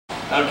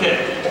Okay.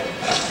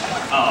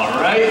 All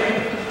right.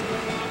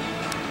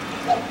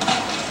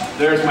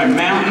 There's my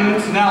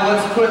mountains. Now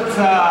let's put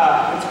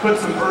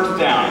some earth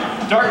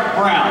down. Dark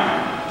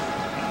brown.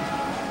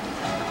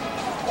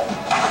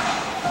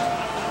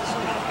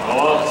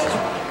 Oh,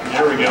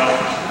 there we go.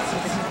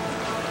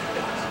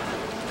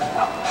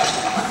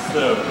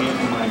 So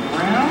painting my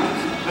ground.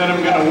 Then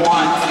I'm going to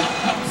want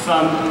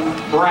some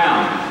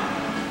brown.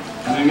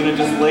 And I'm going to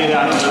just lay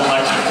down a little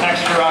extra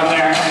texture on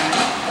there.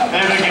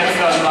 Then I'm going to get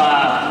some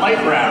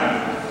light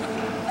brown.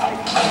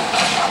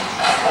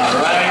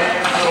 Alright,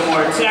 a little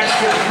more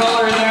texture and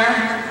color in there.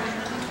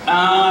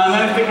 And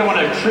then I think I want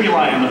a tree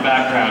line in the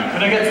background.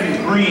 Could I get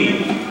some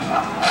green?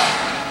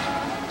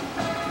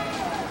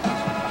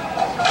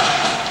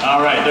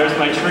 Alright, there's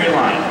my tree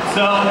line.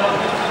 So,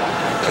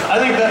 I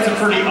think that's a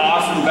pretty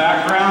awesome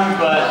background,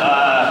 but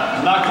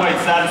I'm not quite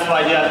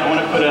satisfied yet. I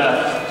want to put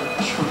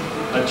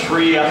a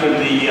tree up in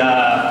the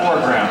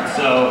foreground.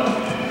 So,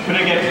 could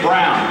I get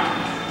brown?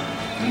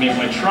 And make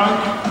my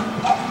trunk.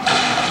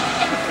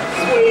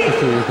 Sweet!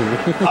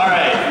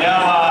 Alright,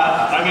 now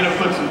I'm going to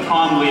put some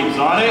palm leaves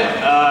on it.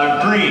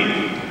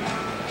 Green.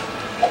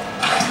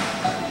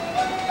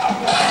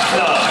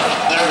 So,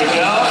 there we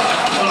go.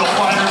 A little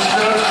finer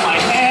stroke with my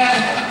hand.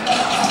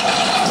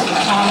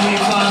 Some palm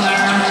leaves on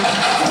there.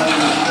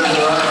 I'm sure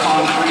there are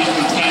palm trees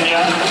in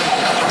Kenya.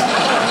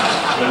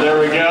 So there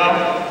we go.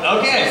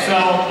 Okay, so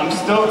I'm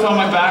stoked on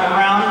my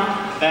background.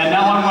 And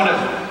now I want to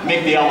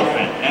make the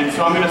elephant. And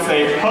so I'm going to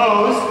say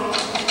pose.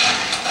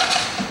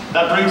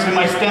 That brings in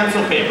my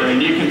stencil paper.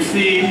 And you can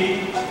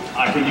see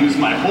I can use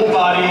my whole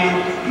body,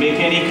 make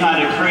any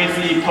kind of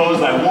crazy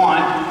pose I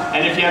want.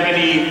 And if you have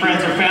any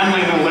friends or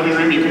family in the living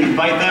room, you can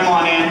invite them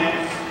on in.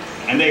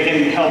 And they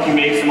can help you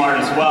make some art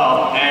as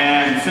well.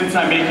 And since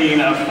I'm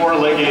making a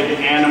four-legged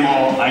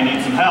animal, I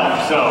need some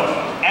help. So,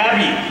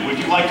 Abby, would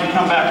you like to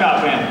come back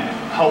up and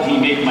help me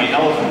make my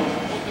elephant?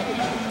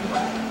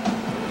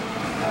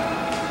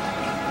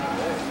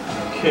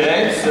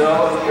 Okay,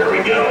 so here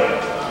we go.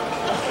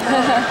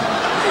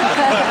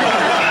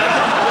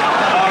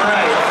 All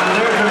right, so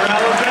there's our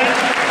elephant.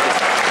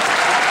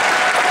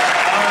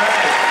 All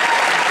right.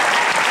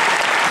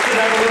 Should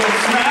have a little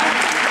snack.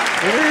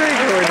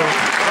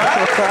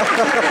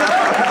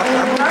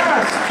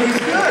 Tastes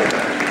good.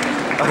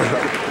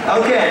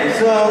 Okay,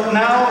 so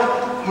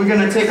now we're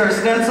going to take our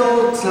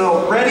stencil.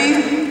 So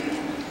ready?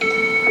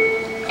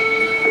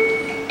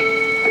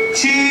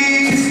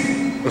 Cheese.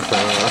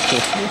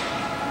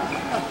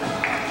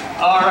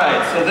 All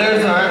right, so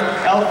there's our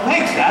elephant.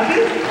 Thanks,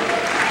 Abby.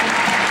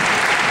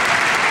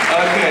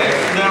 Okay,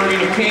 so now we're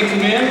going to paint them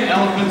in.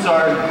 Elephants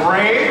are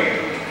gray.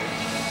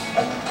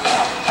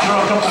 Throw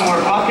a couple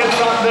more buckets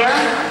up there.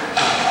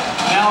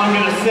 Now I'm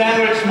going to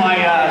sandwich my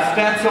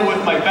stencil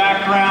with my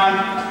background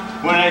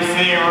when I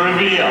say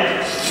reveal.